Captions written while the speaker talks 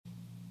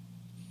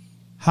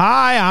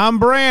Hi, I'm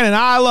Brandon.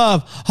 I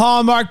love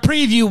Hallmark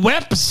preview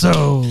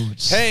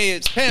episodes. Hey,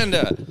 it's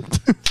Panda.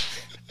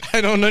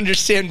 I don't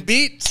understand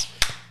beats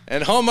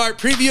and Hallmark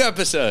preview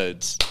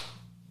episodes.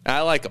 I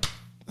like them.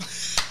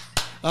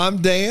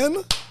 I'm Dan,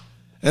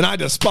 and I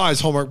despise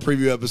Hallmark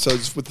preview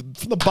episodes from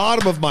the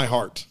bottom of my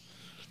heart.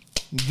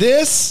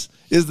 This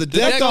is the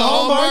Deck the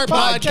Hallmark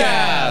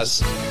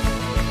podcast.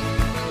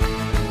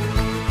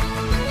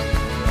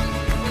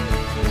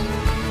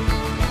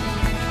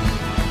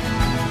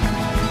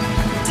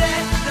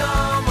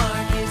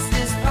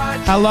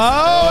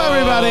 Hello,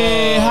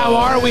 everybody. How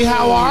are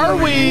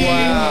we?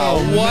 Wow,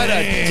 what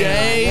a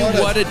day.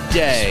 What a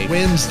day.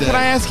 Wednesday. Can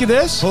I ask you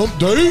this? Hump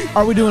day?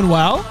 Are we doing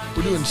well?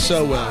 We're doing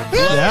so well.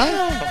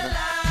 Yeah?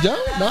 No,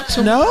 not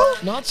so No?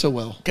 Not so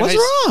well. What's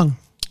wrong?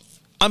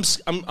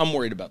 I'm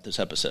worried about this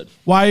episode.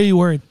 Why are you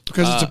worried?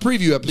 Because it's a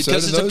preview episode.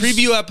 Because it's a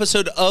preview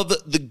episode of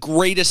the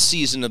greatest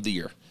season of the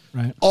year.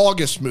 Right.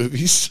 August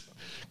movies.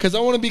 Because I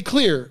want to be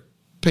clear,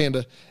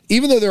 Panda,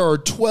 even though there are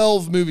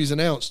 12 movies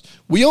announced,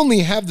 we only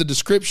have the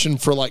description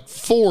for like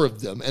 4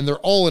 of them, and they're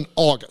all in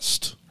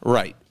August.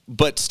 Right.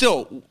 But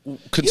still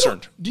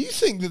concerned. Do you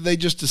think that they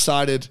just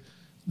decided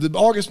the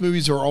August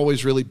movies are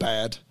always really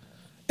bad?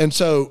 And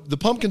so the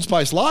Pumpkin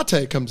Spice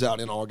Latte comes out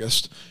in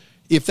August.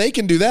 If they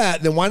can do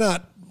that, then why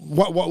not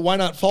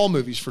fall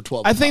movies for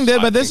 12 I think months?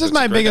 that, but this is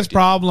my biggest idea.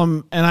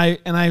 problem, and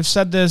I've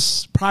said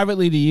this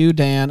privately to you,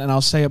 Dan, and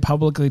I'll say it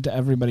publicly to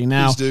everybody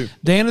now. Please do.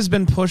 Dan has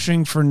been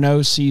pushing for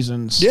no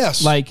seasons.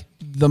 Yes. Like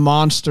the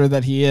monster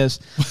that he is.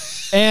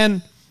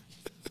 And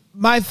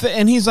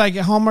and he's like,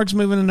 Hallmark's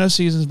moving to no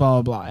seasons,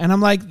 blah, blah, blah. And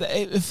I'm like,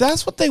 if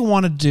that's what they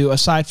want to do,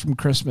 aside from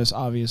Christmas,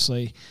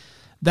 obviously,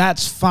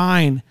 that's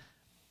fine.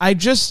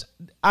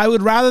 I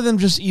would rather them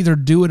just either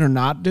do it or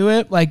not do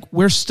it. Like,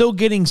 we're still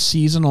getting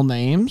seasonal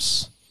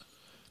names.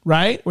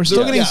 Right? We're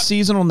still getting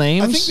seasonal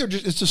names. I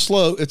think it's a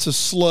slow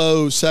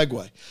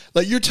segue.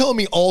 Like, you're telling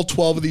me all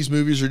 12 of these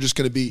movies are just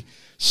going to be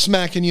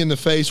smacking you in the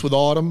face with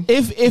autumn?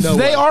 If No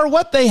they way. are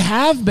what they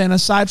have been,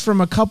 aside from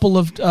a couple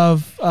of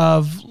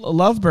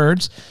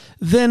lovebirds,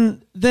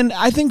 then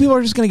I think people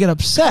are just going to get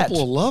upset.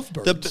 Couple of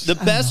lovebirds. The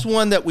best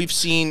one that we've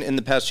seen in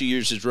the past few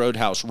years is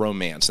Roadhouse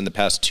Romance in the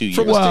past 2 years.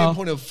 From a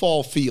standpoint of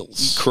fall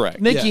feels. Correct.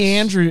 Nikki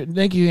Andrews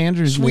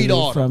Sweet movie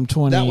Autumn.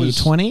 from That was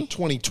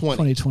 2020?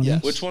 2020.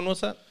 Yes. Which one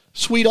was that?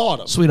 Sweet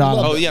Autumn. Sweet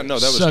Autumn. Oh, yeah, no,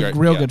 that was So, great.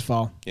 real Yeah. good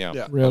fall. Yeah.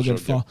 Yeah. Real good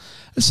fall.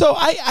 So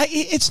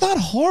it's not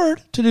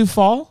hard to do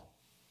fall.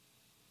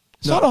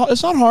 It's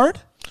not hard.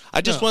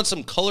 I just want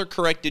some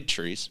color-corrected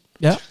trees.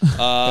 Yeah.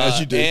 As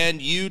you do.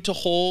 And you to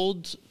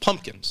hold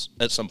pumpkins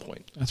at some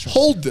point. That's right.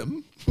 Hold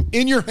them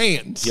in your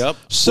hands. Yep.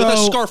 So- with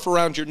a scarf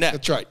around your neck.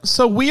 That's right.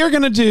 So we are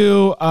going to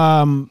do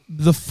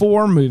the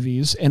 4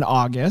 movies in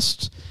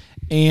August,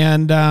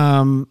 and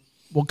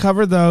we'll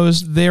cover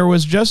those. There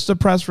was just a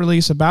press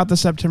release about the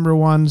September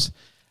ones.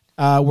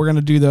 We're going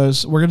to do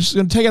those. We're just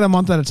going to take it a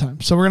month at a time.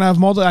 So we're going to have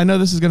multiple. I know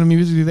this is going to be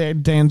music to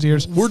Dan's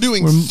ears. We're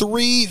doing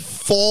 3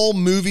 fall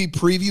movie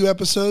preview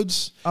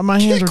episodes. My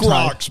hands are Kick tied.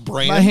 rocks,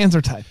 Brandon. My hands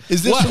are tied.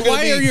 Is this one gonna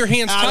Why be are your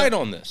hands out tied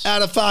of- on this?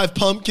 Out of 5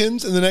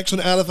 pumpkins, and the next one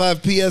out of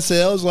 5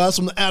 PSLs, the last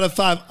one out of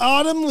 5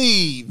 autumn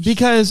leaves.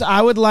 Because I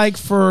would like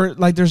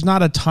there's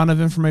not a ton of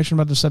information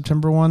about the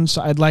September ones,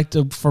 so I'd like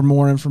for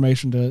more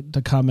information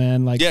to come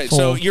in. Yeah, full.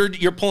 so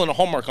you're pulling a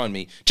Hallmark on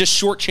me. Just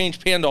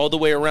shortchange Panda all the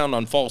way around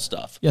on fall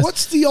stuff. Yes.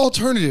 What's the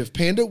alternative,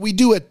 Panda? We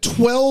do a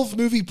 12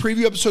 movie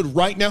preview episode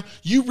right now.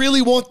 You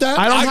really want that?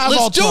 I don't have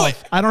let's all do 12. it.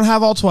 I don't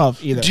have all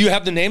 12 either. Do you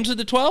have the names of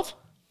the 12?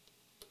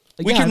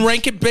 We Yeah. can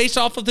rank it based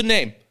off of the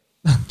name.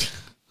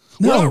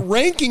 We're not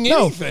ranking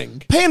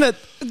anything. Panda.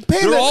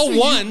 They're all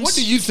ones. What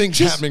do you think's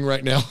happening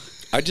right now?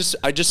 I just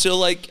feel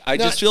like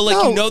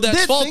no, you know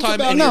that's fall Think time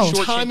about and no.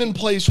 you're time and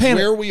place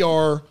Panda. where we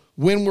are,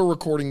 when we're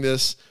recording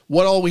this,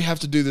 what all we have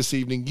to do this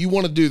evening. You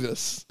want to do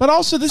this. But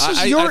also, this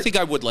is your... I think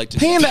I would like to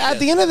Panda, do that. at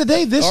the end of the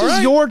day, this All is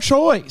right. your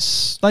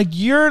choice. Like,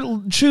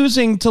 you're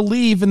choosing to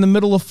leave in the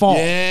middle of fall.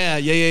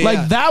 Yeah.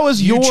 Like, that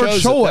was You your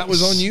chose choice. it. That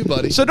was on you,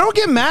 buddy. So don't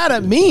get mad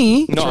at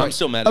me. No, I'm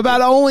still mad at about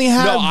you. only No,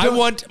 having... I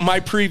want my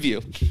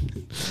preview.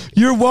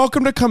 You're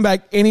welcome to come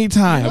back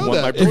anytime. I know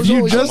that. If you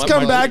always- just I want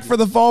come my back preview. for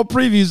the fall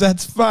previews,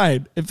 that's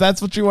fine. If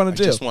that's what you want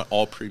to I do. just want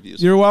all previews.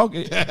 You're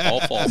welcome. all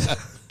fall.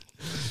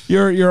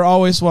 You're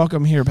always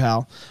welcome here,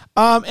 pal.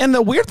 And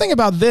the weird thing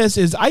about this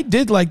is I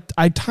did weeks.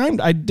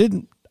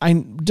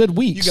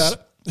 You got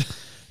it.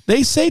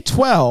 They say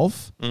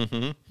 12,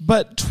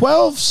 but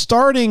 12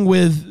 starting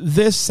with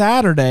this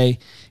Saturday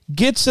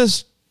gets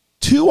us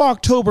to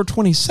October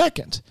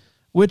 22nd,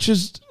 which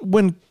is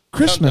when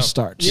Christmas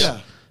starts. Yeah.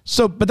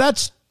 So, but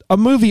that's a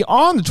movie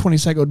on the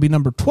 22nd would be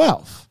number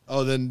 12.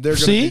 Oh, then they're going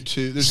to See? do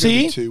 2. There's going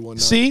to be 2. One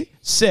night. See?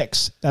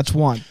 6. That's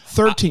 1.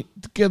 13.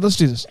 Okay, let's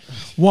do this.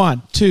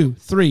 1, 2,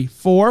 3,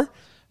 4,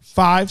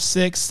 5,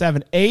 6,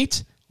 7,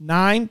 8,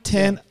 9,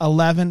 10,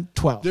 11,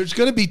 12. There's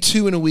going to be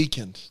 2 in a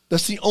weekend.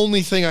 That's the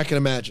only thing I can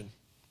imagine.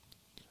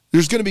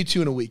 There's going to be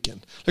 2 in a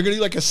weekend. They're going to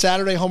do like a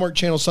Saturday Hallmark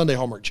Channel, Sunday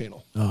Hallmark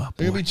Channel. They're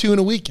going to be 2 in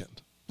a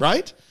weekend,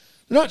 right?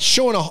 They're not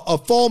showing a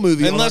fall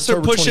movie unless on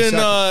they're October pushing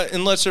 22nd.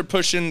 unless they're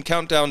pushing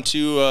countdown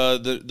to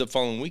the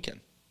following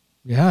weekend.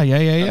 Yeah.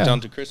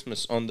 Countdown to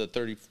Christmas on the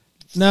 30th.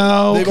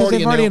 No, They've because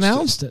they've already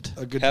announced announced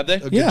it. A good, Have they?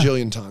 A Yeah.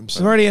 gajillion times.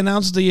 They've already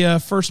announced the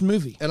first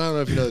movie. And I don't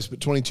know if you know this,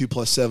 but 22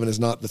 plus 7 is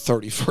not the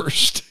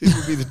 31st. It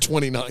would be the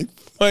 29th.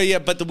 Well, yeah,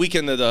 but the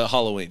weekend of the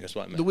Halloween is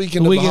what I meant. The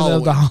weekend of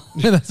Halloween.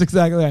 That's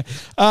exactly right.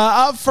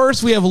 Up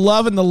first, we have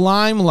Love in the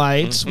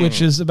Limelight, Mm-hmm.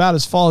 which is about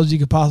as fall as you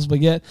could possibly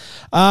get.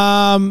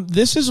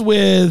 This is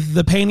with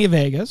the Painty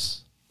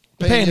Vegas.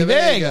 Painty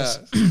Vegas.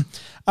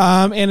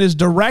 And is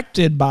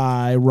directed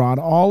by Ron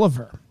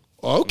Oliver.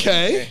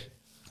 Okay.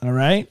 All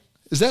right?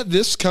 Is that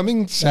this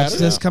coming Saturday? That's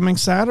this coming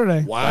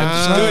Saturday. Wow.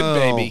 That's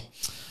good, baby.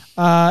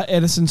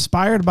 And it's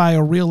inspired by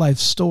a real life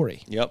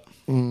story. Yep.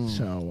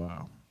 So,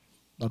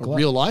 A buckle up.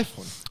 real life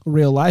one.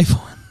 Real life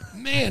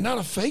one. Man, not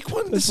a fake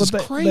one? This That's is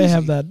what crazy. They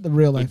have that, the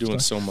real They're life doing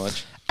story. so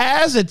much.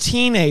 As a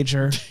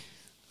teenager,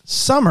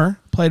 Summer,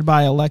 played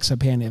by Alexa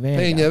Peña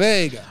Peña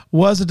Vega.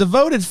 was a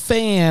devoted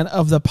fan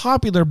of the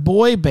popular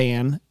boy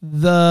band,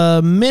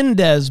 the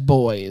Mendez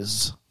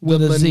Boys,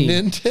 with a Z.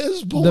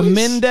 Menendez boys? The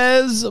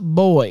Mendez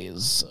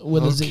Boys,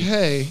 with a Z.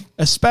 Okay.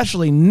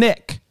 Especially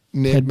Nick,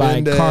 played by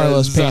Mendez.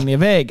 Carlos Peña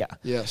Vega,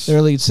 Yes.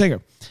 their lead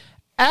singer.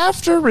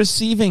 After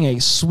receiving a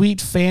sweet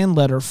fan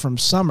letter from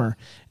Summer,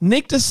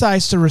 Nick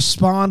decides to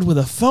respond with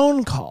a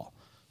phone call,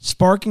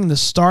 sparking the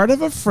start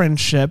of a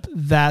friendship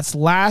that's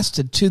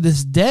lasted to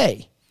this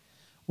day.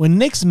 When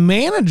Nick's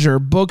manager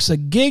books a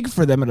gig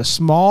for them at a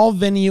small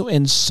venue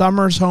in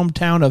Summer's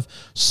hometown of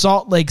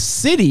Salt Lake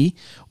City,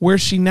 where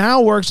she now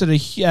works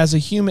as a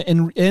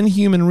human in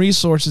human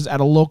resources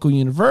at a local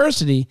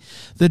university,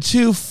 the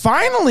two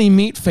finally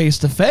meet face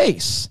to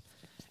face.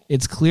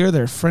 It's clear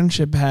their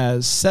friendship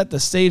has set the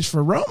stage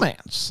for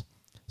romance.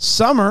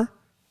 Summer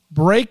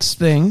breaks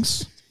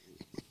things.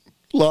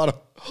 A lot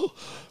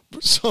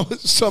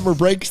of summer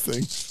breaks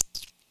things.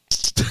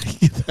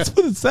 That's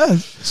what it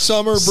says.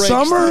 Summer breaks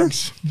Summer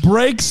things.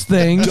 breaks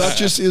things.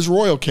 Duchess is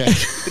royal cat.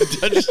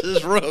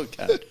 Duchess's Royal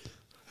Cat.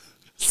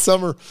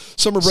 Summer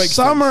breaks things.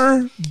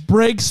 Summer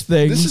breaks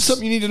things. This is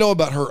something you need to know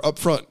about her up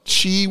front.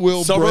 She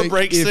will Summer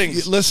breaks if-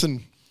 things.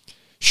 Listen,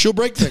 she'll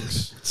break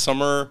things.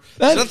 Summer.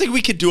 That- There's nothing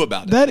we could do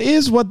about it. That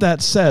is what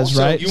that says,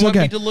 Also, right? you It's want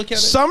me to look at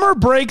it? Summer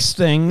breaks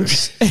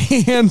things,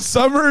 and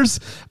Summer's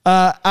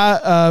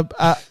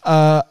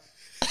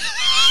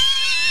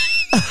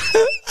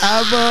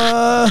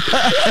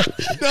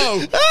No,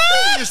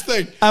 this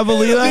thing.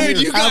 Abuelita.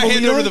 Dude, you got to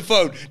hand over the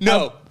phone.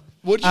 No.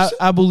 What'd you say?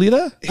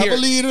 Abuelita. I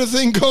believe in a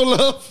thing called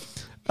love.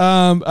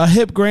 A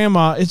hip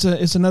grandma. It's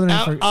another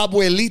name for.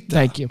 Abuelita.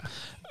 Thank you.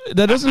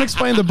 That doesn't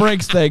explain the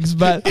breaks things,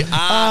 but She Can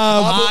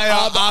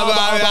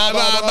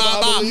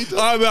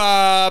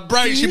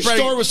you breaks.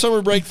 start with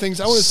summer break things?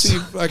 I want to see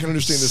if I can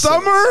understand this.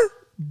 Summer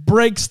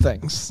breaks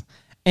things,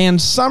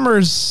 and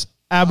Summer's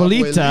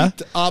abuelita,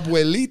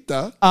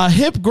 Abuelita. a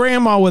hip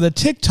grandma with a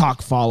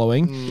TikTok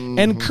following,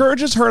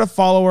 encourages her to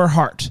follow her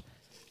heart.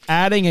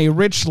 Adding a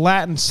rich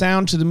Latin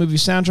sound to the movie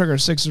soundtrack are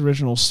 6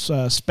 original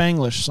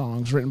Spanglish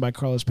songs written by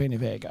Carlos Peña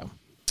Vega.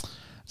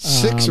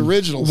 6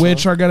 originals.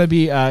 Which are going to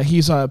be,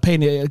 he's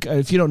Peña.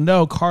 If you don't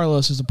know,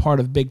 Carlos is a part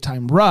of Big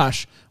Time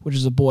Rush, which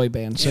is a boy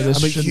band. So this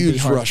I'm a shouldn't be huge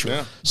hard. rusher.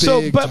 Yeah.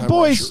 So, Big but time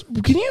boys,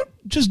 rusher. can you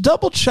just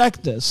double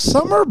check this?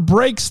 Summer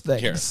breaks Here,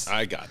 things.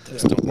 I got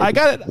this. Don't worry. I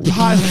got it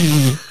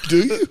hot. Do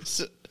you?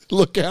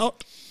 Look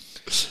out.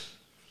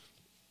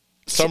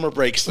 Summer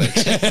breaks things.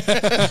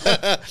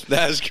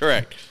 That is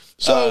correct.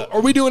 So, are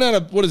we doing out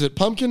of, what is it,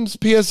 pumpkins,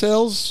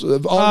 PSLs,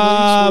 olive wings? What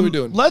are we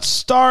doing? Let's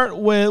start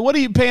with, what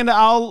do you, Panda?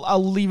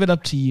 I'll leave it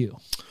up to you.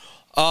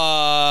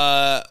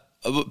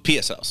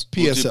 PSLs.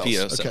 We'll do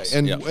PSLs.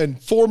 Okay. Yep.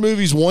 And 4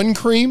 movies, 1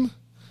 cream?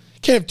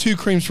 Can't have 2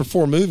 creams for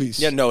 4 movies.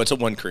 Yeah, no, it's a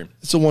 1 cream.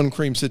 It's a 1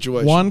 cream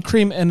situation. One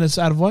cream, and it's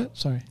out of what?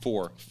 Sorry.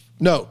 4.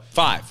 No.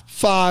 5.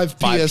 5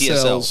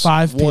 PSLs.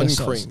 5 1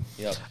 PSLs. cream.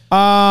 Yep.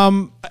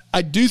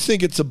 I do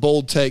think it's a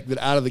bold take that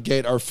out of the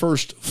gate, our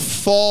first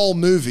fall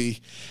movie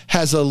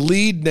has a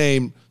lead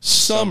name,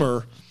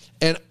 Summer,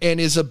 and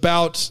is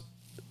about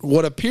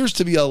what appears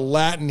to be a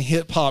Latin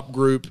hip hop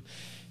group.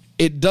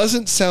 It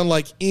doesn't sound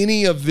like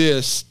any of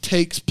this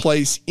takes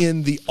place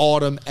in the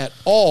autumn at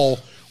all,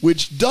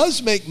 which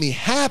does make me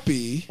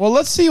happy. Well,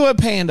 let's see what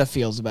Panda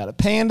feels about it.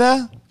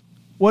 Panda,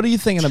 what are you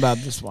thinking about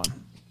this one?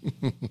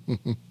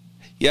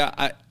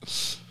 Yeah,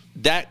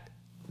 that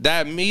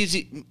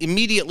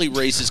immediately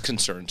raises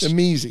concerns.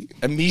 Immediately.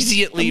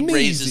 Immediately Amazing.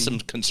 raises some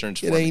concerns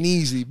for It me. ain't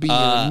easy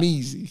being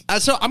easy.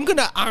 So I'm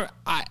gonna.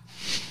 I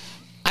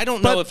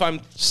don't know if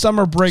I'm.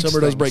 Summer breaks Summer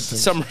does things. break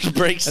things. Summer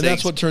breaks And things.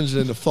 that's what turns it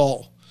into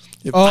fall.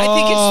 If- I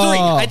think it's 3.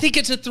 I think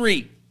it's a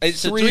 3.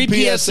 It's 3 a 3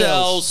 PSLs.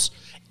 PSLs,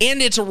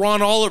 and it's a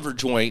Ron Oliver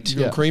joint. You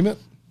gonna cream it?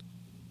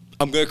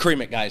 I'm gonna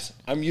cream it, guys.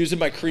 I'm using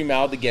my cream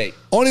out of the gate.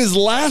 On his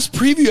last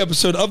preview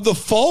episode of the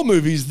fall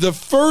movies, the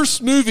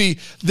first movie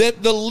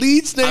that the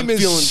lead's name I'm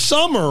is feeling-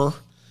 Summer,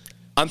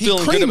 I'm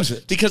feeling good creams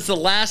about it. because the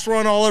last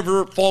Ron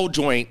Oliver fall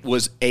joint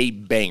was a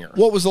banger.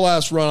 What was the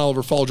last Ron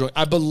Oliver fall joint?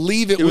 I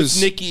believe it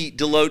was Nikki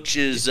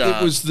DeLoach's.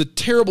 It was the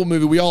terrible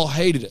movie. We all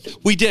hated it.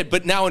 We did,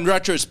 but now in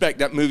retrospect,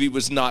 that movie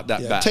was not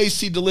that bad.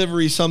 Tasty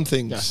delivery, some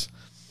things.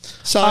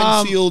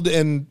 Signed, sealed,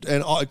 and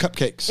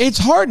cupcakes. It's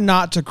hard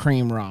not to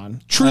cream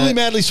Ron. Truly,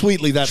 madly,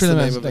 sweetly. That's Truly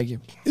the name Madly, of it. thank you.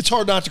 It's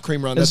hard not to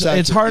cream Ron. It's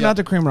That's hard not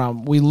to cream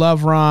Ron. We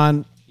love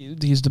Ron.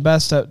 He's the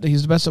best.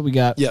 He's the best that we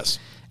got. Yes.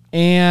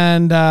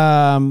 And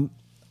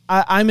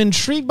I'm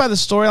intrigued by the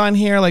storyline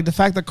here, like the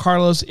fact that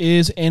Carlos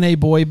is in a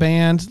boy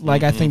band.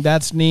 Like I think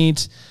that's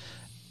neat.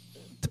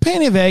 The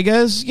Panty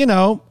Vegas,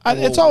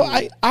 it's all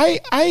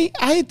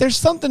I. There's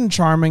something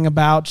charming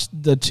about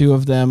the two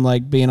of them,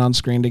 like being on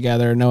screen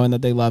together, knowing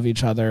that they love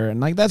each other, and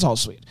like that's all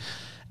sweet.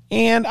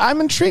 And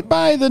I'm intrigued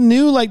by the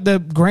new, like the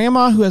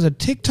grandma who has a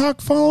TikTok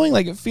following.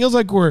 Like it feels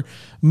like we're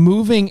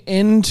moving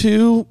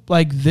into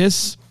like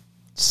this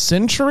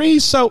century.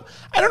 So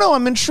I don't know.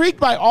 I'm intrigued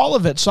by all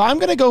of it. So I'm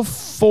gonna go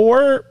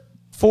four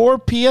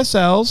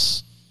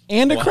PSLs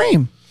and a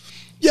cream.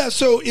 Yeah,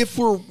 so if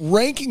we're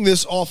ranking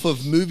this off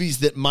of movies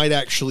that might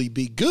actually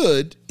be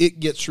good, it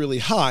gets really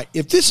high.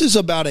 If this is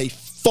about a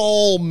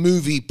fall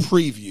movie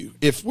preview,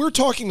 if we're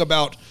talking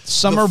about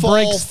Summer the fall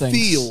breaks things.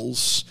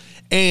 feels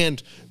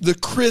and the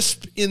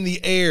crisp in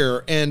the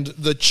air and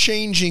the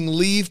changing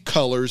leaf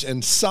colors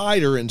and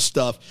cider and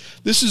stuff,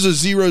 this is a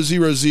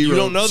 0-0-0 You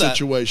don't know that.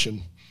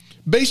 situation.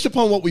 Based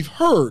upon what we've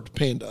heard,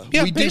 Panda.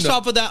 Yeah, we based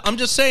off of that, I'm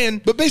just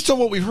saying. But based on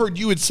what we've heard,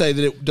 you would say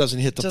that it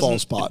doesn't hit the fall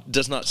spot. It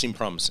does not seem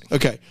promising.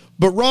 Okay.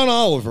 But Ron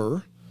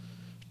Oliver,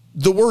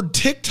 the word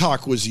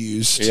TikTok was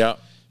used. Yeah.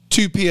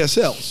 2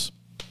 PSLs.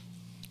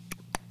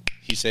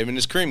 He's saving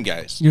his cream,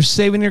 guys. You're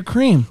saving your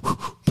cream.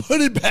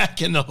 Put it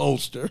back in the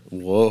holster.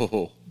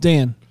 Whoa.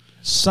 Dan,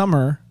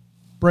 summer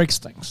breaks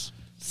things.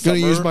 Gonna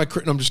use my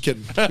I'm just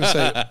kidding. Gonna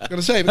save it.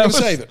 Gonna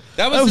save it.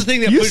 That was the thing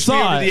that you pushed me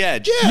saw over it. the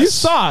edge. You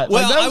saw it.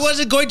 Well, Like, that I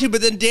wasn't going to,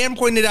 but then Dan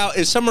pointed out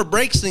if summer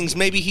breaks things,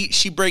 maybe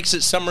she breaks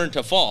it summer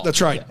into fall.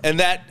 That's right. And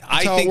that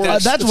I how it think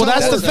works. that's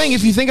that's the thing.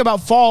 If you think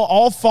about fall,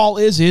 all fall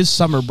is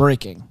summer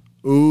breaking.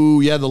 Ooh,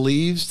 yeah, the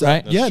leaves.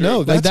 Right? Yeah, true. no,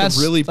 Like, that's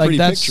a really pretty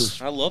picture.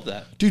 I love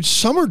that. Dude,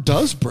 summer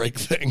does break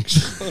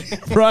things.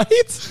 Right?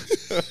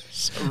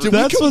 Did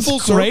That's we come what's full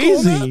circle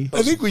on that? crazy.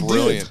 I think we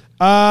Brilliant. did.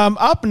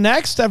 Up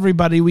next,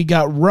 everybody, we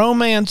got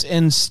Romance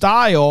in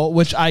Style,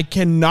 which I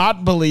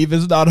cannot believe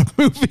is not a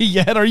movie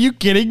yet. Are you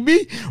kidding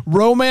me?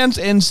 Romance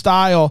in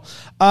Style.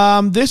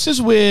 This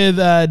is with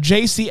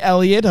J.C.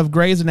 Elliott of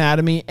Grey's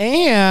Anatomy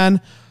and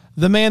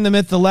the man, the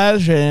myth, the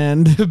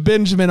legend,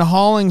 Benjamin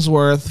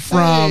Hollingsworth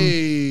from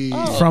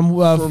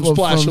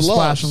Splash of Love.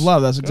 Splash of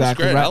Love. That's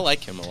exactly Great. right. I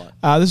like him a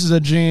lot. This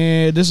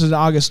is an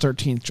August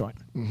 13th joint.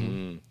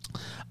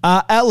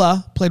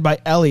 Ella, played by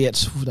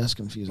Elliot, that's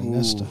confusing.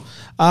 That's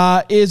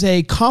stuff, is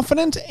a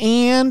confident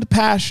and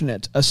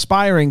passionate,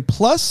 aspiring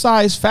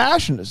plus-size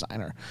fashion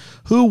designer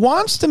who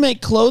wants to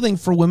make clothing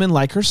for women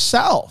like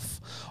herself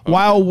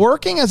while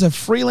working as a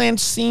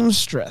freelance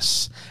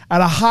seamstress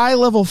at a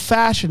high-level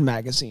fashion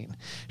magazine.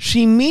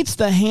 She meets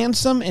the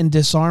handsome and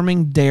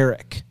disarming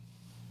Derek,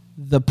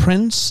 the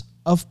Prince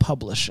of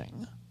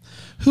Publishing,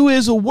 who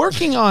is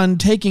working on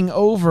taking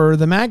over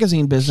the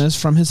magazine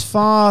business from his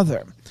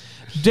father.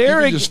 You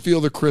can just feel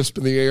the crisp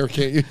in the air,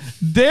 can't you?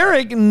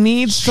 Derek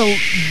needs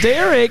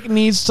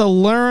to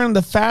learn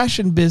the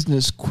fashion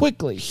business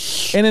quickly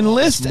and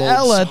enlist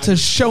Ella to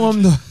show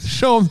him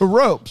the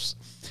ropes.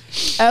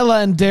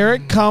 Ella and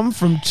Derek come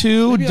from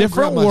two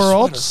different grab my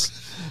worlds,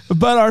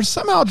 but are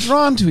somehow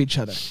drawn to each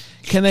other.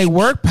 Can they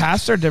work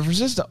past their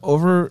differences to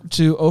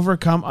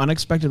overcome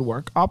unexpected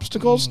work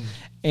obstacles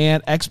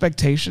and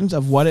expectations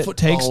of what it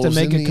takes to Footballs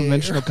make in a the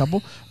conventional air.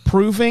 couple,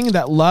 proving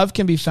that love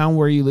can be found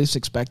where you least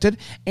expect it?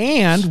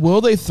 And will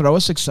they throw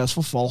a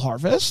successful fall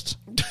harvest?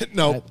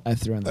 No. I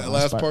threw in that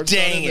last part.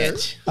 Dang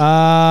it.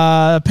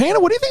 Panda,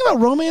 what do you think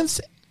about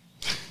Romance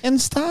in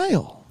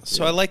Style?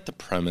 So I like the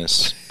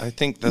premise. I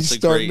think He's that's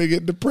starting to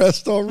get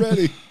depressed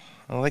already.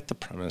 I like the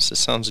premise. It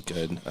sounds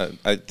good.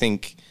 I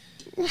think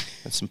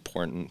it's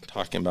important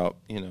talking about,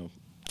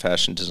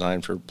 fashion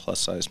design for plus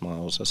size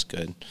models. That's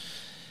good.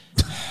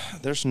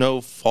 There's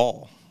no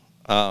fall.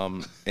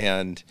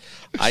 And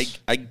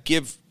I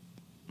give.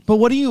 But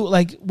what do you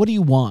like? What do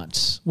you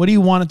want? What do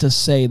you want it to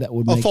say that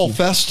would make A fall you?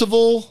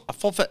 festival? a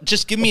full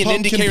just give me A an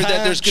pumpkin indicator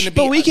that there's patch. going to be.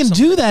 But we can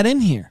do that in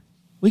here.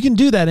 We can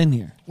do that in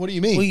here. What do you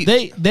mean?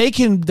 They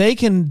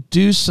can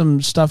do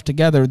some stuff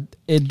together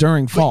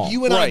during fall. But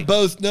you and I Right.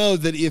 both know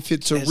that if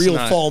it's a It's real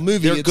not. fall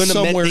movie, They're it's gonna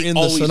somewhere they in the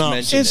always synopsis.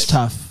 mention It's it.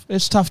 tough.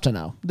 It's tough to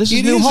know. This is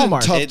It new isn't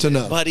Hallmark. tough to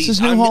know. Buddy, This is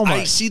new I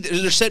Hallmark. see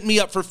they're setting me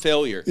up for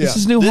failure. Yeah. This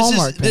is new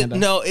Hallmark, Panda.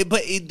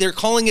 But they're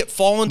calling it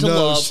Fall into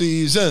No Love.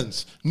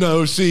 seasons.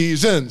 No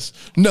seasons.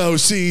 No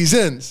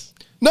seasons.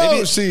 No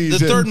Maybe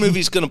seasons. The third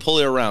movie's going to pull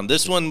it around.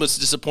 This one was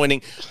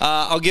disappointing.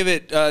 I'll give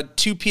it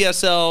 2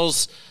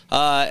 PSLs,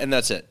 and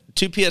that's it.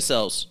 2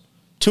 PSLs.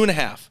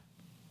 2.5.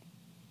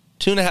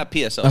 2.5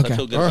 PSLs. Okay. I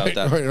feel good All about right,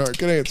 that. all right.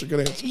 Good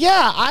answer.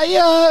 Yeah,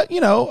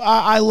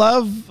 I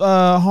love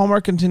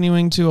Hallmark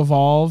continuing to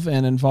evolve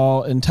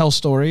and tell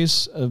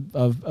stories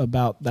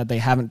about that they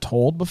haven't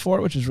told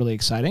before, which is really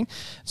exciting.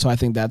 So I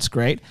think that's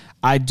great.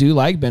 I do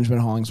like Benjamin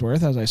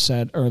Hollingsworth, as I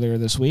said earlier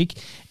this week,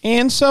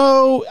 and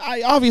so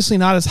I obviously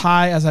not as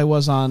high as I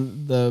was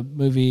on the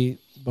movie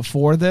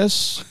before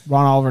this.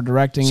 Ron Oliver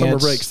directing Summer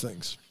it. breaks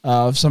things.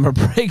 Summer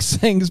breaks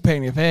things.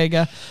 Pena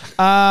Vega.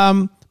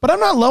 But I'm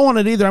not low on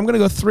it either. I'm going to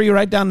go 3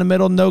 right down the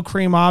middle. No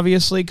cream,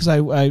 obviously, because I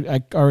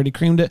already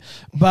creamed it.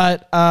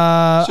 But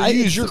So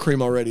you used your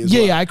cream already as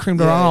well. Yeah, I creamed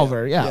it on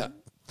Oliver. Yeah.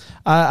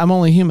 I'm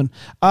only human.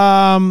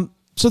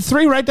 So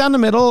 3 right down the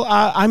middle.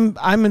 I'm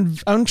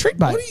intrigued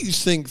by What it. do you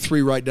think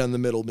 3 right down the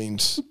middle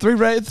means? 3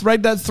 right.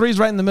 That 3's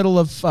right in the middle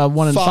of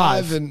 1 and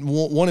 5. And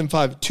 1 and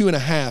 5.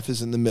 2.5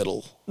 is in the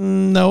middle.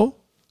 No,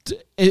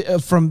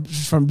 from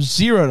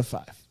 0 to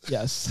 5.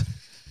 Yes.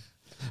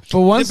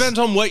 But once Depends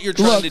on what you're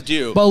trying to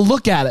do. But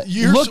look at it.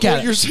 What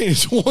you're saying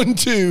is 1,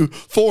 2,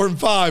 4, and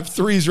 5.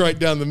 3's right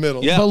down the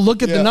middle. Yeah. But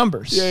look at Yeah. the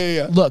numbers.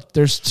 Yeah. Look,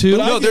 there's 2.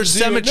 No, there's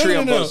symmetry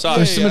on both sides.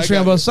 There's symmetry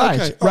on both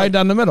sides, Okay, right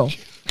down the middle.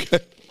 Okay.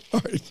 All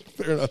right.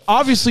 Fair enough.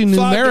 Obviously, 5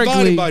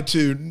 numerically, divided by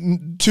 2,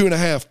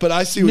 2.5. But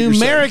I see what you're saying.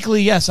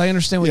 numerically, yes, I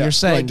understand what Yeah, you're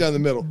saying. right down the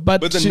middle.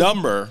 But the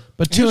number.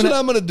 But 2 Here's and what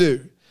I'm going to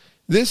do.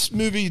 This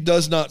movie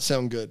does not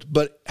sound good,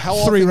 but how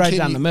 3 often right can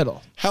down you- the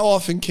middle. How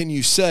often can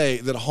you say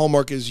that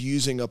Hallmark is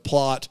using a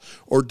plot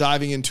or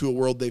diving into a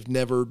world they've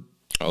never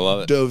I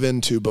love it. dove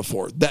into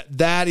before?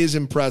 That is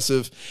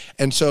impressive,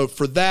 and so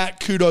for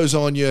that, kudos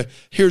on you.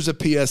 Here's a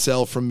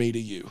PSL from me to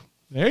you.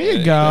 There you There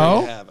you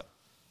go. have it.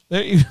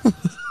 There you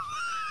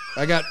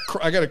I got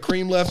a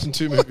cream left in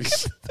 2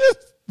 movies.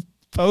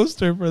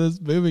 poster for this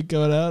movie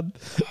going out.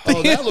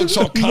 Oh, that looks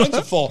all kinds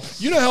of fall.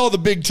 You know how all the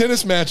big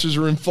tennis matches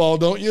are in fall,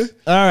 don't you?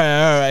 All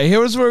right.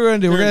 Here's what we're gonna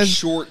do. You're We're in gonna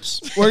shorts.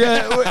 we're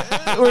gonna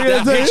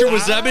That take, picture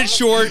was them in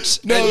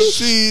shorts. No and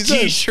season.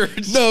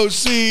 T-shirts. No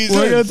season.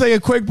 we're gonna take a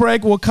quick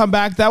break. We'll come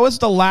back. That was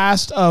the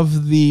last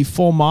of the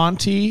Full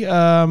Monty You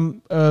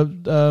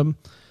know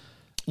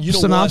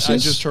synopsis. what I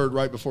just heard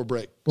right before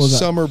break? was that?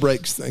 Summer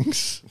breaks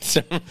things.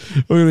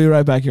 We're gonna be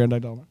right back here on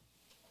Doug Dolman.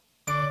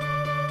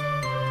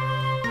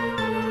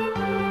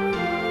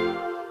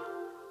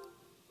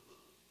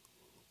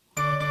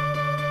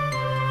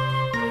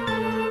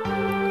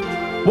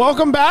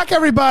 Welcome back,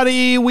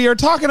 everybody. We are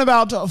talking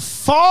about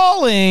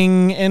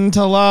falling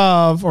into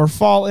love, or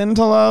fall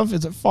into love.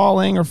 Is it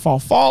falling or fall?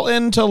 Fall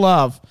into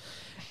love.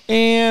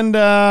 And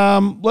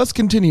let's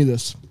continue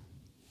this.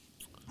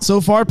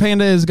 So far,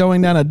 Panda is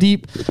going down a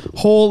deep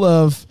hole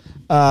of.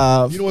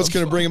 You know what's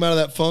going to bring him out of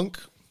that funk?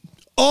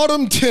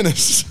 Autumn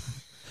tennis.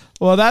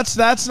 Well, that's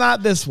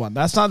not this one.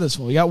 That's not this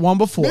one. We got one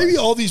before. Maybe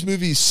all these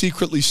movies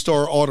secretly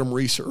star Autumn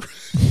Reeser.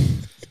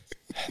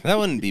 That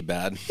wouldn't be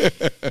bad.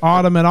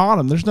 Autumn and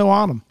autumn. There's no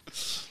autumn.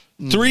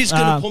 3's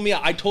going to pull me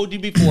out. I told you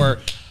before.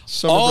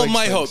 Summer All breaks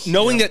my things. hope,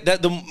 knowing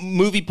that the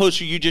movie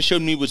poster you just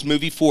showed me was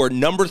movie 4,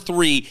 number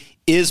 3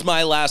 is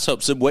my last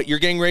hope. So what you're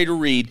getting ready to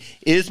read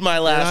is my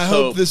And last I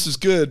hope. hope this is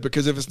good,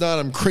 because if it's not,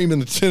 I'm creaming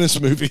the tennis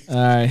movie. All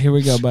right, here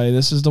we go, buddy.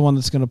 This is the one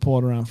that's going to pull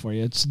it around for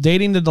you. It's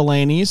Dating the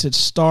Delaney's. It's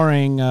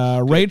starring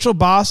Rachel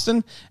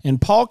Boston and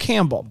Paul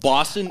Campbell.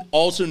 Boston,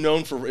 also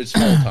known for its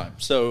fall time.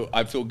 So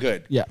I feel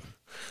good. Yeah.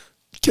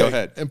 Go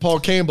ahead. And Paul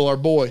Campbell, our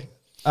boy.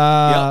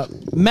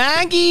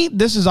 Maggie,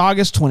 this is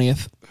August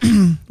 20th,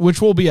 which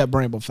will be at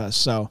Bramblefest,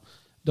 so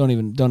don't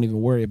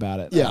even worry about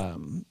it. Yeah.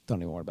 Don't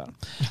even worry about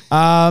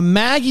it.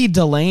 Maggie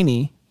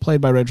Delaney,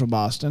 played by Rachel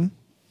Boston,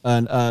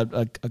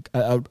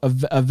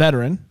 a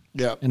veteran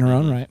Yeah. in her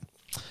own right,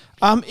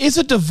 is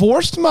a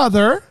divorced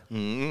mother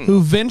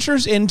who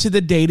ventures into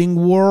the dating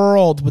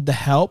world with the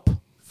help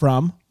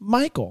from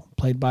Michael,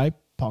 played by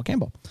Paul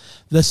Campbell,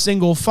 the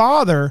single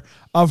father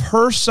of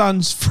her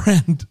son's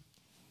friend.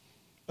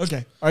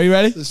 Okay, are you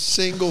ready? The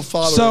single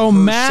father So of her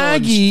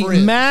Maggie son's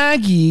friend.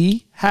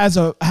 Maggie has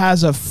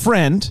a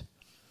friend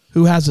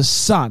who has a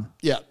son,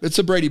 Yeah, it's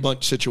a Brady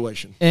Bunch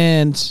situation.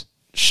 and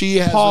She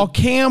has Paul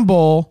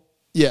Campbell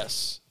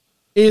yes.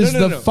 is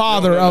No, the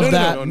father of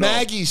that. No.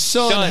 Maggie's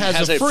son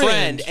has a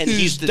friend and whose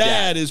he's the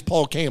dad dad. is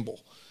Paul Campbell.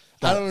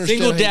 I don't understand.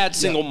 Single how dad, you-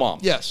 single mom.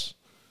 Yes.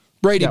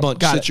 Brady Yep, Bunch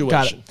got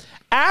situation. it.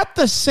 At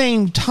the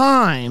same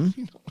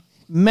time,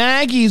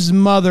 Maggie's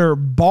mother,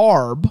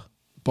 Barb,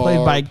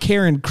 played by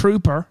Karen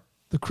Kruper.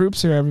 The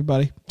Krup's here,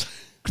 everybody.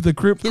 The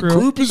Krupp crew.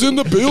 Group is in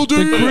the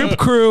building. The Krupp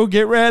crew,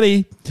 get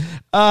ready.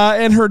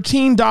 And her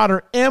teen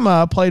daughter,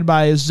 Emma, played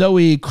by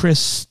Zoe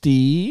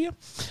Christie,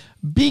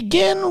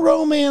 begin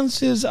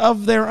romances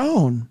of their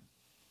own.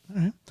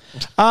 All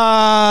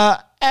right.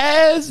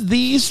 As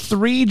these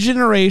 3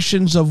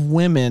 generations of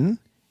women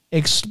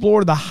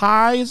explore the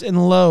highs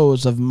and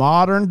lows of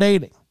modern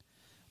dating,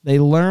 they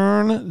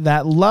learn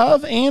that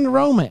love and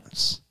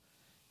romance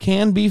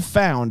can be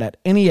found at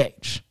any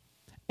age,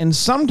 and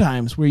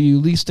sometimes where you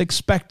least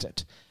expect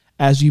it,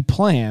 as you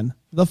plan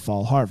the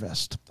fall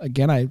harvest.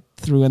 Again, I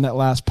threw in that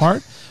last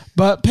part,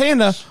 But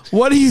Panda,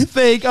 what do you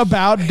think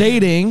about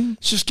dating?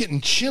 It's just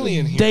getting chilly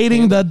in here.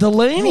 Dating Panda. the You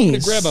want me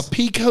Delaney's. to grab a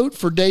pea coat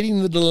for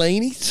dating the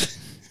Delaney's?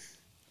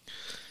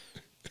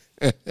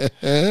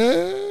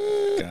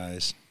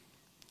 Guys.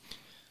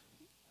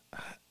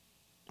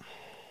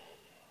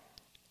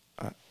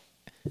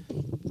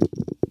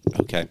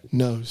 Okay.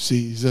 No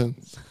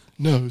seasons.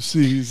 No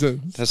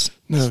seasons. That's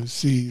No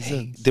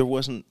seasons. there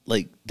wasn't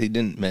like they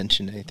didn't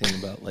mention anything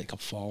about like a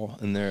fall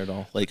in there at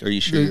all. Like, are you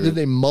sure? Did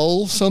they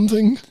mull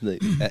something?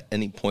 At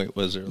any point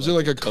was there? Was there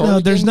like a No,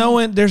 cardigan?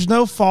 there's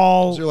no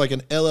fall. Is there like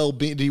an LL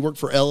Bean? Do you work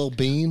for LL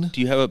Bean?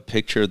 Do you have a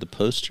picture of the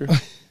poster?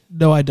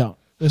 No, I don't.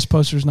 This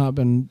poster's not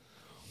been.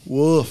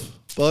 Woof.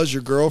 Buzz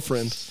your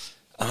girlfriend.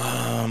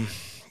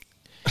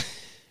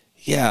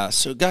 Yeah.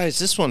 So guys,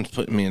 this one's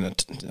putting me in a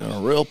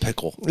real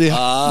pickle.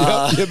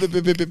 Yeah.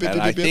 And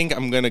I think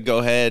I'm gonna go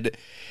ahead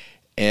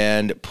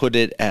and put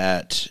it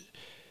at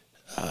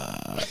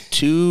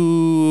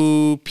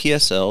 2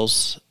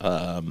 PSLs,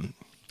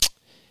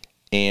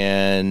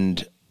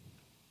 and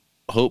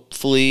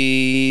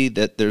hopefully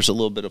that there's a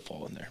little bit of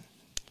fall in there.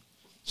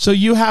 So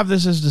you have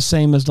this as the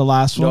same as the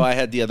last one? No, I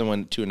had the other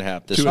one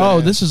 2.5. This 2.5. one. Oh,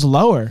 this is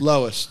lower.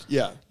 Lowest.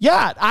 Yeah.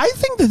 Yeah, I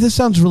think that this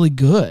sounds really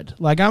good.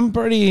 Like, I'm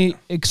pretty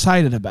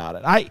excited about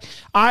it.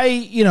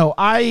 I'm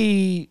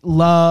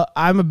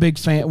a big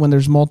fan when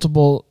there's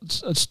multiple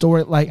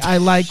story. Like, I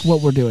like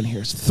what we're doing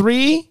here. It's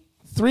three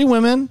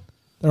women.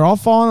 They're all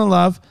falling in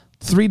love.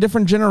 3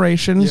 different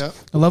generations. Yeah.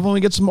 I love when we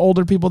get some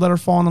older people that are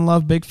falling in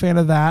love. Big fan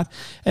of that.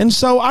 And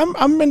so I'm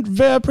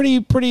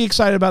pretty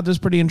excited about this.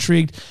 Pretty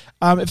intrigued.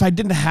 If I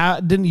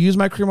didn't use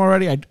my cream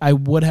already, I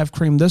would have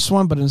creamed this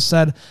one. But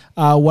instead,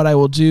 what I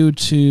will do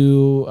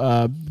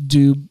to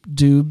do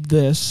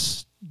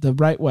this the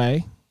right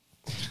way,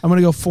 I'm going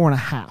to go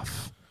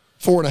 4.5.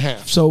 4.5.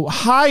 So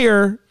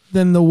higher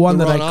than the one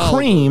The that Ron I Oliver,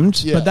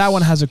 creamed, yes. but that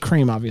one has a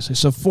cream, obviously.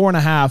 So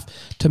 4.5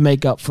 to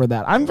make up for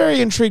that. I'm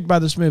very intrigued by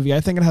this movie. I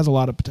think it has a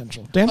lot of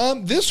potential.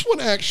 Dan? This one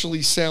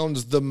actually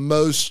sounds the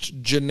most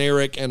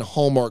generic and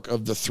Hallmark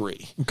of the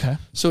 3. Okay.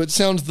 So it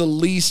sounds the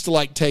least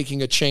like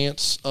taking a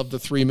chance of the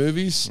 3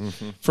 movies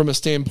from a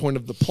standpoint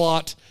of the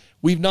plot.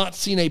 We've not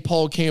seen a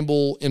Paul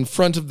Campbell in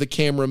front of the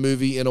camera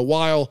movie in a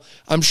while.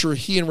 I'm sure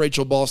he and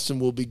Rachel Boston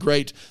will be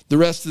great. The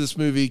rest of this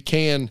movie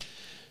can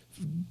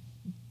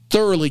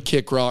thoroughly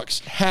kick rocks.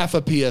 Half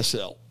a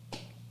PSL.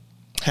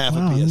 Half Wow,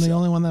 a I'm the PSL.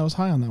 only one that was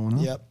high on that one.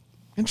 Huh? Yep.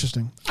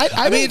 Interesting.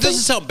 I mean, it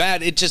doesn't sound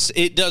bad. It does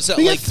sound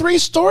We like got 3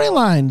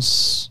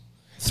 storylines.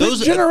 3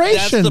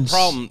 generations. That's the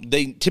problem.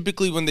 They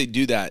typically, when they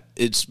do that,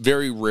 it's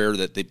very rare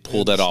that they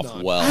pull that off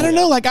not. well. I don't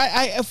know. Like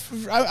I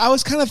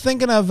was kind of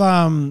thinking of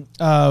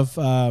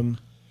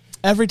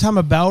Every Time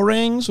a Bell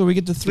Rings, where we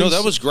get the 3. No,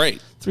 that was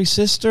great. 3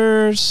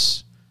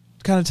 sisters,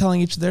 kind of telling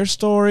each of their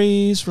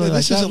stories. Really, Yeah,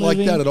 this like isn't that like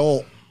movie. that at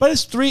all. But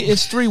it's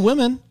 3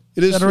 women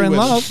It is that 3 are in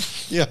women.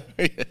 love. Yeah.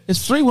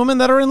 It's 3 women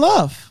that are in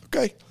love.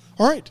 Okay.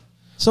 All right.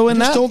 So in I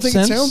just that don't think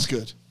sense, it sounds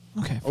good.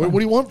 Okay. I mean, what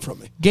do you want from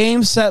me?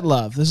 Game, Set,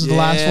 Love. This is the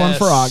last one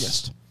for Yes.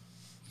 August.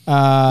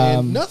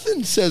 And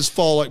nothing says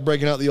fall like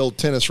breaking out the old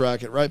tennis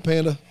racket, right,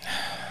 Panda?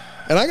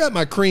 And I got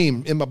my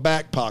cream in my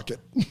back pocket.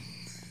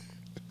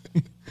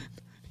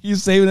 You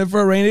saving it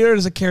for a rainy day, or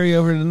does it carry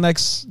over to the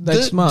next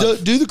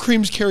month? Do the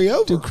creams carry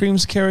over? Do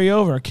creams carry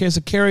over? Okay, it's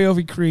a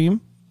carryover cream.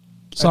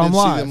 So I I'm did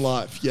live. see them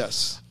live.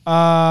 Yes.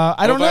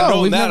 I don't If I'd know.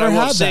 known We've that, never I would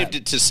had have saved that.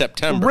 it to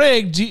September.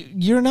 Rig,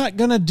 you're not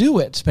gonna do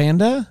it,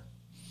 Panda.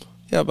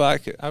 Yeah,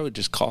 but I would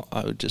just call.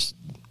 I would just.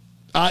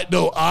 I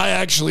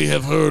actually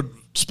have heard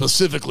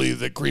specifically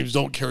that creams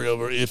don't carry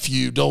over. If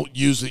you don't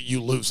use it,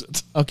 you lose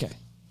it. Okay.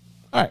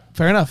 All right.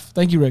 Fair enough.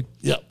 Thank you, Rig.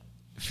 Yep.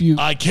 If you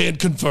I can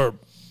confirm.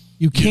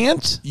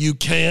 can't, You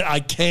can. I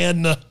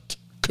can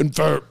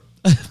confirm.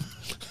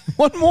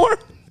 one more.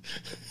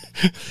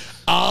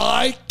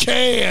 I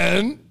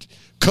can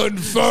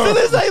confirm. So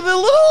there's like the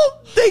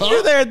little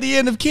dinger there at the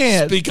end of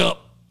can. Speak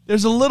up.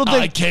 There's a little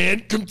I ding. can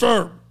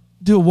confirm.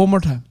 Do it one more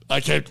time. I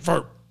can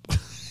confirm.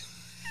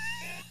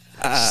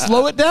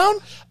 Slow it down.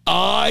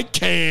 I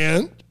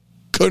can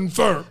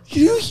confirm.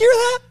 You hear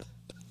that?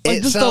 Like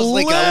It just sounds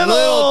like a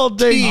little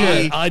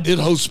dinger. I did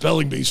host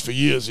spelling bees for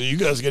years, and you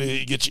guys got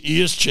to get your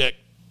ears checked.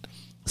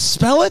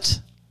 Spell it.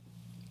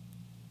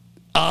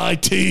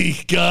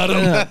 IT got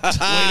him. Way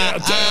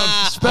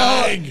downtown.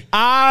 Spell Bang.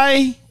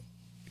 I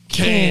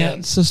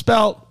Can. So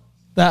spell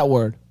that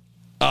word.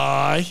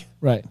 I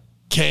Right.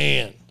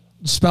 can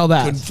Spell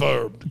that.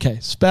 confirm. Okay.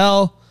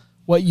 Spell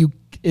what you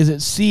is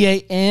it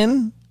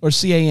CAN or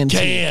CANT?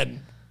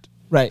 Can.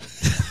 Right.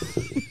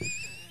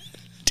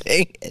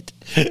 Dang it!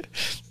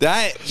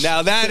 That's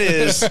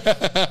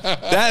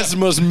the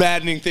most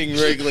maddening thing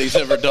Wrigley's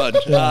ever done,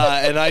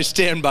 and I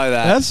stand by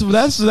that. That's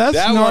that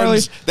gnarly.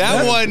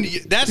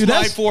 That's Dude, my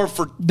that's- 4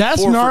 for.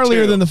 That's 4 for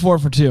gnarlier 2. than the 4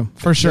 for 2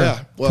 for sure.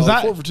 Yeah. Well,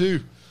 'Cause 4 for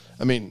 2.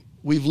 I mean,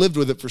 we've lived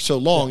with it for so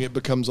long, it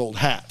becomes old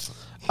hat.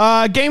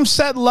 Game,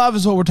 Set, Love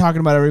is what we're talking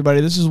about,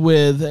 everybody. This is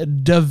with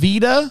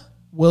Davida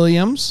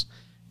Williams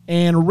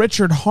and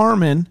Richard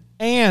Harmon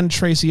and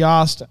Tracy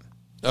Austin.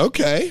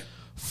 Okay.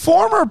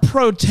 Former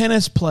pro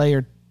tennis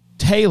player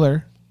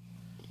Taylor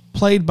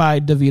played by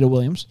Davita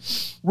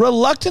Williams,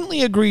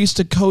 reluctantly agrees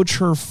to coach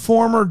her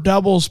former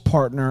doubles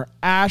partner,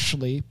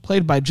 Ashley,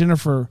 played by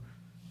Jennifer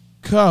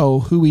Coe,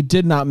 who we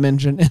did not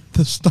mention in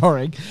the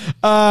starring,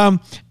 and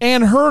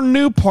her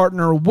new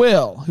partner,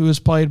 Will, who is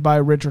played by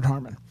Richard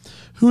Harmon,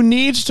 who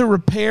needs to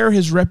repair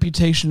his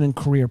reputation and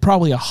career,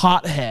 probably a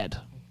hothead.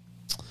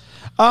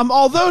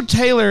 Although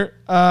Taylor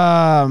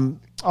and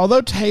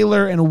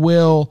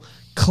Will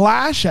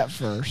clash at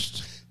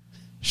first,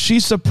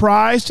 she's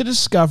surprised to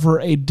discover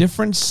a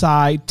different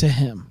side to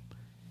him.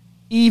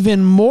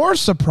 Even more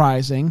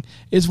surprising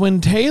is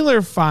when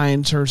Taylor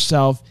finds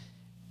herself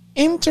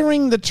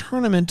entering the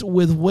tournament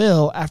with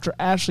Will after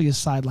Ashley is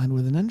sidelined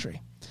with an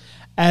injury.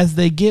 As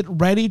they get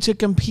ready to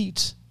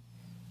compete,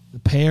 the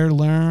pair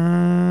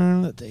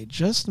learn that they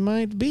just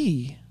might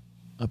be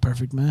a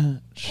perfect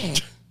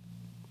match.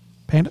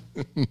 Panda?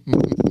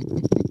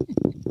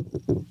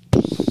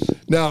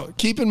 Now,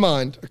 keep in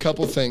mind a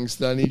couple things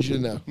that I need you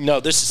to know. No,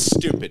 this is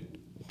stupid.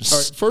 All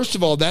right, first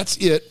of all, that's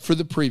it for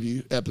the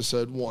preview,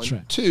 episode 1. That's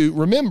right. 2,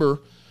 remember,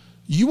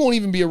 you won't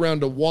even be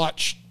around to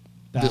watch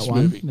this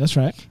movie. That's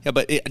right. Yeah,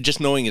 but just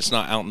knowing it's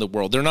not out in the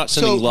world, they're not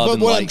sending love but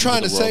and what light I'm trying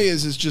into to the world. say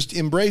is just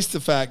embrace the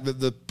fact that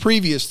the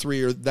previous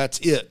 3 that's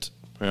it.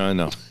 Yeah, I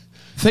know.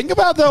 Think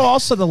about, though,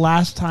 also the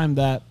last time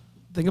that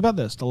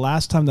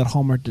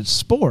Hallmark did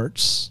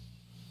sports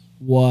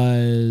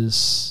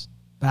was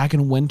back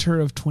in winter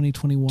of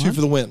 2021. 2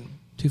 for the win.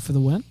 2 for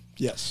the win.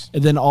 Yes.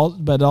 And then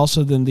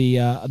also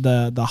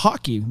the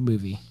hockey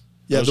movie.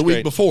 Yeah, was the week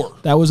great. before.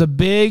 That was a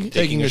big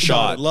Taking a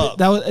shot at love.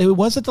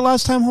 Was it the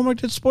last time Hallmark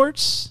did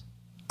sports?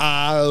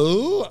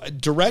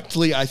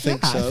 Directly, I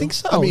think so. I think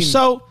so. I mean,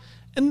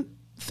 and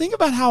think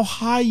about how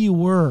high you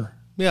were.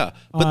 Yeah,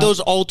 but those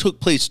all took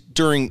place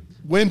during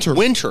winter.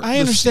 I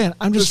understand.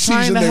 I'm just the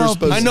trying season to they were help.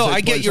 supposed I to know. take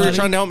I get place. you were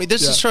trying to help me.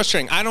 This Yeah. is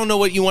frustrating. I don't know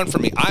what you want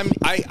from me.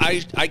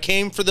 I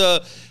came for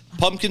the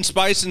pumpkin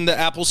spice and the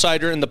apple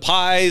cider and the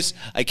pies.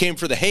 I came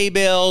for the hay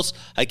bales.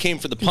 I came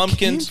for the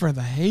pumpkins. For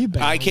the hay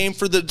bales. I came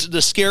for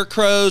the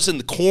scarecrows and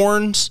the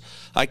corns.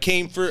 I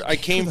came for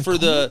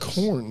the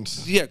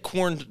corns. Yeah,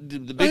 corn. The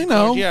big I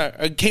know. corn. Yeah,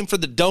 I came for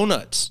the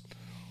donuts.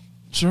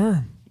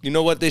 Sure. You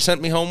know what they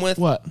sent me home with?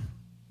 What?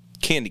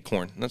 Candy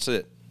corn. That's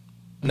it.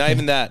 Not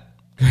even that.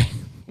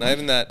 Not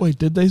even that. Wait,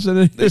 did they send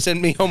it? They sent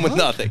me home with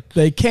nothing.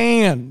 They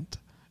canned.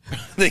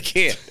 They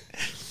can't.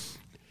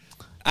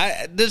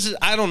 I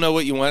don't know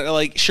what you want.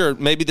 Like, sure,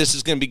 maybe this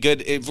is going to be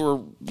good if we're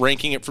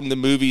ranking it from the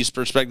movie's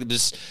perspective.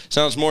 This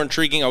sounds more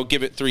intriguing. I'll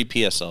give it 3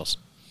 PSLs.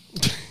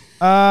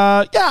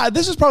 Yeah,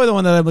 this is probably the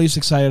one that I'm least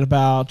excited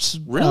about.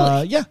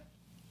 Really? Yeah.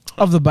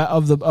 Of the barrel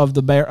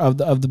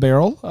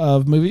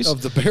of movies.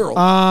 Of the barrel.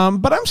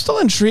 But I'm still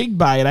intrigued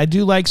by it. I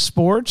do like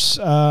sports,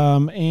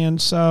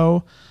 and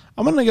so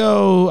I'm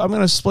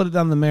gonna split it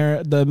down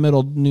the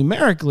middle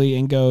numerically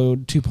and go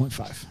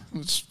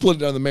 2.5. Split it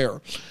down the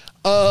mirror.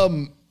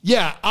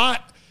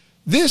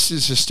 This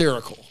is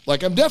hysterical.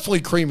 Like, I'm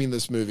definitely creaming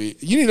this movie.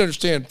 You need to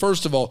understand,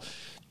 first of all,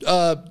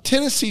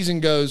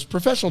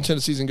 professional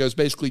tennis season goes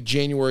basically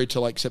January to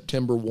like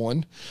September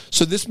 1.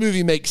 So this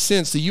movie makes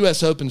sense. The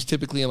U.S. Open's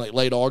typically in like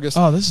late August.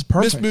 Oh, this is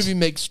perfect. This movie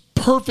makes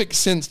perfect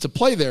sense to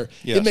play there.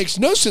 Yes. It makes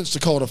no sense to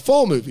call it a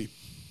fall movie.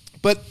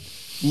 But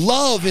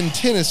love in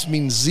tennis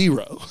means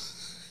 0.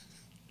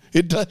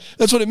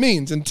 That's what it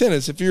means in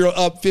tennis. If you're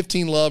up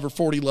 15 love or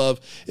 40 love,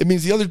 it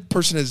means the other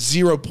person has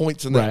 0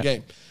 points in that Right.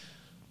 game.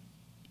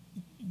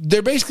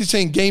 They're basically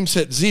saying game,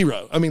 set,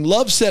 0. I mean,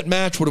 love, set,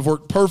 match would have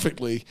worked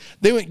perfectly.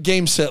 They went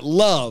game, set,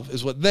 love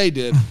is what they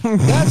did.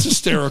 That's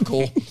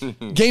hysterical.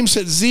 Game,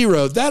 set,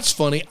 0. That's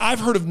funny.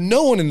 I've heard of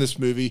no one in this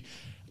movie.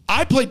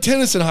 I played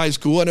tennis in high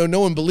school. I know no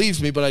one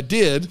believes me, but I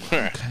did.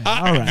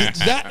 All right.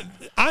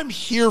 I'm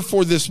here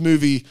for this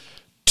movie.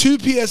 2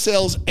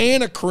 PSLs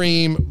and a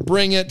cream.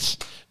 Bring it.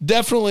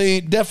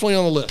 Definitely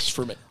on the list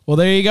for me. Well,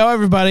 there you go,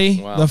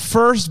 everybody. Wow. The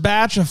first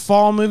batch of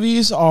fall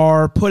movies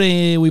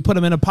we put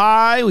them in a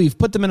pie, we've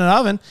put them in an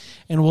oven,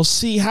 and we'll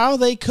see how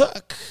they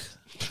cook.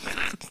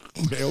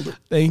 Nailed it.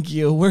 Thank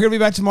you. We're going to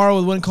be back tomorrow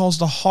with When Calls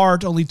to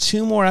Heart. Only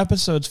 2 more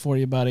episodes for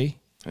you, buddy.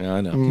 Yeah,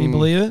 I know. Can you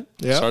believe it?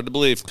 Yeah. It's hard to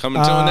believe.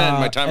 Coming to an end.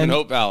 My time in and-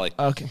 Hope Valley.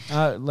 Okay.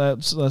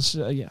 Let's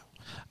yeah.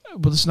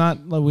 But it's not,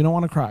 we don't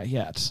want to cry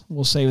yet.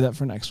 We'll save that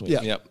for next week.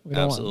 Yeah. Yep, We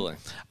don't absolutely.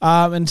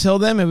 Until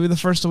then, maybe we're the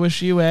first to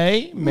wish you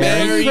a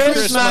Merry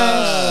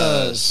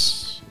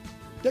Christmas.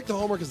 Deck the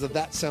Hallmark is the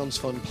That Sounds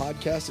Fun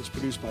podcast. It's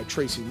produced by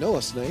Tracy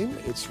Noah's name.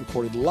 It's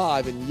recorded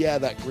live in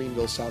that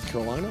Greenville, South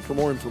Carolina. For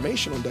more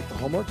information on Deck the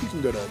Hallmark, you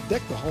can go to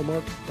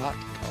deckthehallmark.com.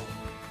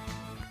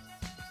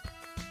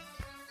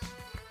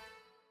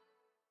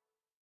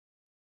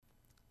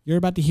 You're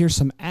about to hear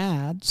some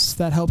ads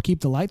that help keep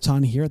the lights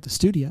on here at the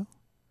studio.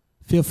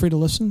 Feel free to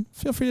listen.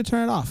 Feel free to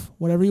turn it off,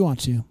 whatever you want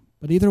to.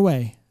 But either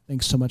way,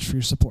 thanks so much for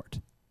your support.